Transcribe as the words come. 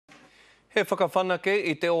He whakawhanake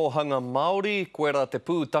I te ohanga Maori, Koira te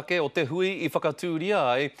putake o te hui I whakatuuria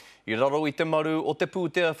ai, I raro I te maru o te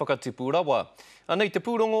putea whakatipu rawa. Anei te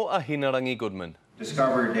pūrongo a Hinarangi Goodman.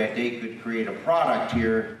 Discovered that they could create a product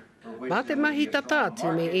here. Mā te mahi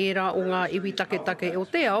tatātu me ērā o ngā iwi take o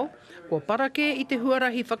te ao, kua parake I te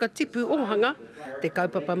huarahi whakatipu ohanga, te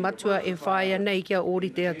kaupapa matua e whaia nei kia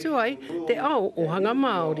ōrite atu ai, te ao ohanga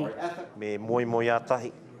Maori. Me moi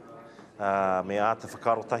ātahi, me āta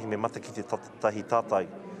whakarotahi me mata ki te tahi tātai.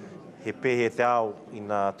 He pehe te ao I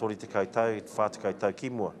ngā tori te kautau, I te whātukau tau ki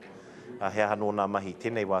mua. He aha nō ngā mahi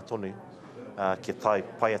tēnei wā tonu, kia tai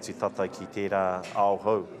pai atu tātai ki tērā ao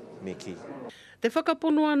hau me ki. Te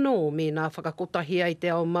whakapono anō me nā whakakotahi ai te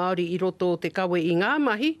ao Māori I roto o te kawe I ngā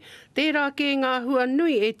mahi, tērā ke ngā hua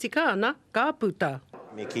nui e tika ana, ka puta.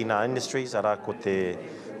 Me ki ngā industries, ara ko te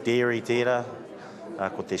dairy tērā,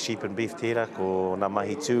 ko te sheep and beef tērā, ko ngā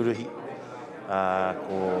mahi tūruhi,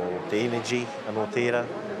 ko te energy anō tērā.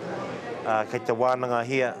 Kei te wānanga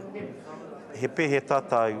hia, he pehe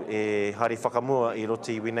tātou e hari whakamua I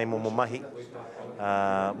roti I wenei momo mahi,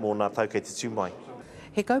 mō ngā tau kei te tūmai.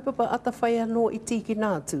 He kaupapa atawhai anō I tiki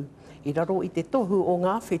nātu, I raro I te tohu o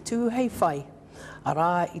ngā whetū hei whai.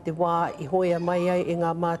 Arā I te wā I hoia mai ai e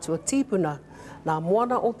ngā mātua tīpuna, nā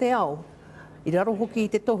moana o te ao. I raro hoki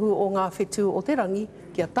I te tohu o ngā whetū o te rangi,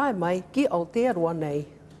 kia tae mai ki Aotearoa nei.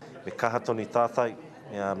 Me kahatoni tātou,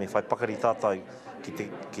 me whai pakari tātou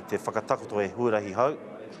ki te whakatakoto e huarahi hau,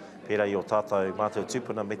 pērā I o tātou mātua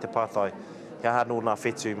tūpuna me te pātai, he aha nō ngā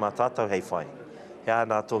whetū mā tātou hei whai. He aha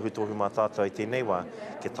nā tohu mā tātou I tēnei wā,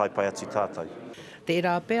 ke taipai atu tātou.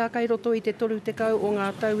 Tērā pēa kai roto I te toru te kau o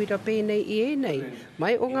ngā tauira pēnei I ēnei,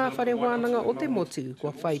 mai o ngā whare wānanga o te motu,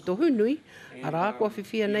 kua whai tohu nui, arā kua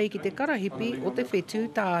whiwhia nei ki te karahipi o te whetū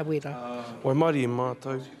tāwera. Wai mari e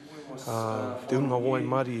mātou, te unga wai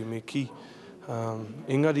mari e me ki.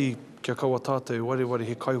 Engari kia kaua tātou wareware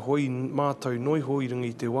he kai hoi mātou noi hoi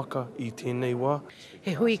ringi te waka I tēnei wā.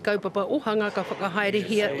 He hui kaupapa ohanga ka whakahaere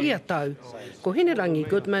hia ia tau. Ko Hinarangi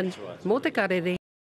Goodman, mō te karere.